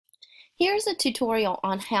Here's a tutorial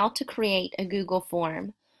on how to create a Google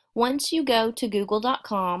form. Once you go to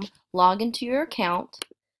google.com, log into your account,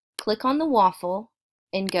 click on the waffle,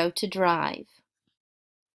 and go to Drive.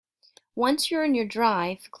 Once you're in your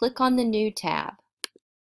Drive, click on the New tab.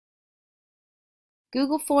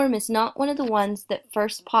 Google Form is not one of the ones that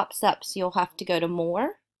first pops up, so you'll have to go to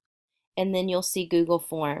More, and then you'll see Google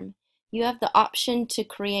Form. You have the option to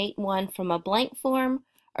create one from a blank form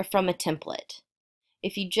or from a template.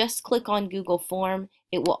 If you just click on Google Form,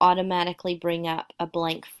 it will automatically bring up a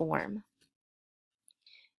blank form.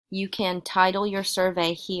 You can title your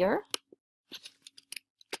survey here.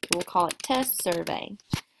 We'll call it Test Survey.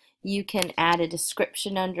 You can add a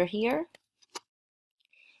description under here.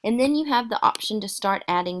 And then you have the option to start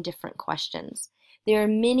adding different questions. There are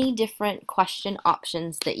many different question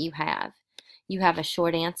options that you have. You have a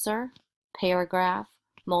short answer, paragraph,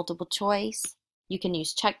 multiple choice. You can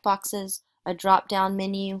use checkboxes, a drop-down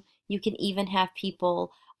menu. You can even have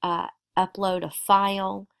people upload a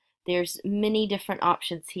file. There's many different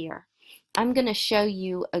options here. I'm going to show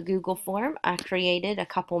you a Google form I created a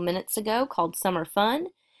couple minutes ago called Summer Fun.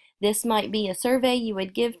 This might be a survey you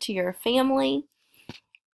would give to your family.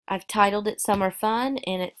 I've titled it Summer Fun,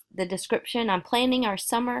 and it's the description: I'm planning our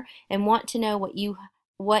summer and want to know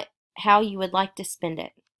how you would like to spend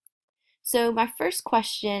it. So my first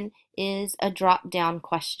question is a drop-down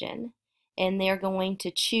question, and they're going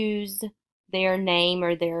to choose their name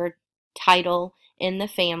or their title in the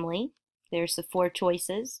family. There's the 4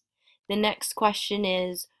 choices. The next question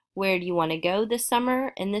is, where do you want to go this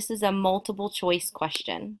summer? And this is a multiple choice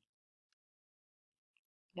question.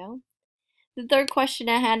 The third question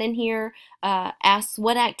I had in here asks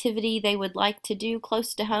what activity they would like to do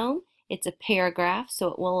close to home. It's a paragraph, so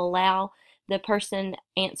it will allow the person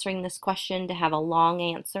answering this question to have a long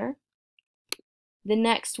answer. The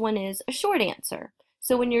next one is a short answer.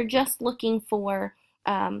 So when you're just looking for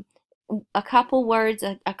a couple words,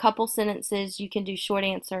 a couple sentences, you can do short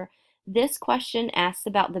answer. This question asks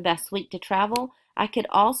about the best week to travel. I could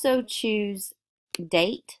also choose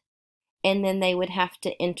date, and then they would have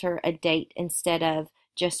to enter a date instead of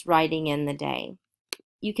just writing in the day.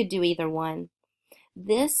 You could do either one.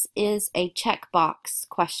 This is a checkbox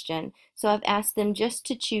question, so I've asked them just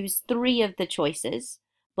to choose 3 of the choices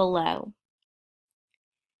below.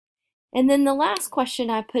 And then the last question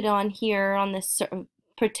I put on here on this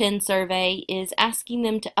pretend survey is asking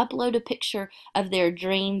them to upload a picture of their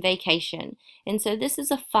dream vacation. And so this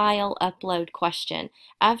is a file upload question.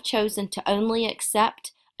 I've chosen to only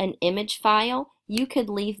accept an image file. You could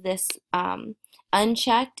leave this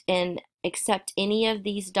unchecked and accept any of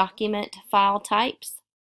these document file types.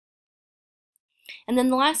 And then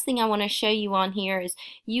the last thing I want to show you on here is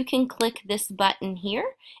you can click this button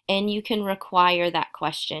here and you can require that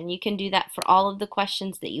question. You can do that for all of the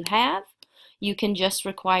questions that you have. You can just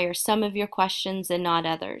require some of your questions and not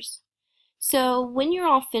others. So when you're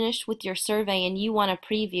all finished with your survey and you want to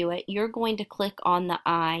preview it, you're going to click on the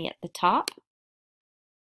eye at the top.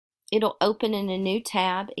 It'll open in a new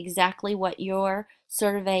tab exactly what your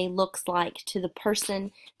survey looks like to the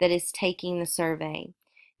person that is taking the survey.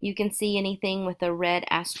 You can see anything with a red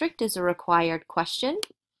asterisk is a required question.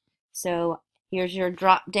 So here's your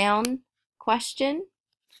drop-down question.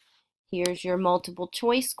 Here's your multiple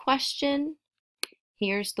choice question.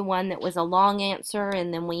 Here's the one that was a long answer,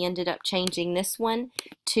 and then we ended up changing this one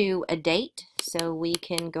to a date. So we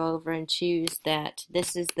can go over and choose that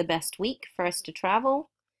this is the best week for us to travel.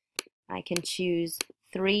 I can choose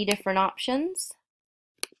 3 different options.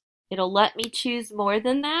 It'll let me choose more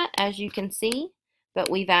than that, as you can see, but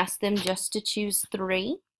we've asked them just to choose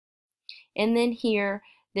 3. And then here,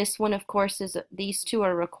 this one, of course, is these 2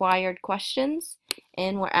 are required questions,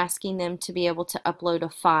 and we're asking them to be able to upload a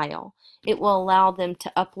file. It will allow them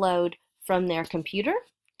to upload from their computer,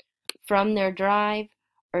 from their drive,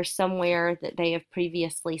 or somewhere that they have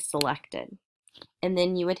previously selected. And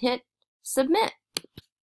then you would hit submit.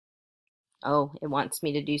 Oh, it wants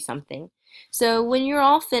me to do something. So when you're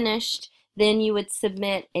all finished, then you would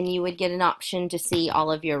submit and you would get an option to see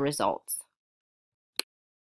all of your results.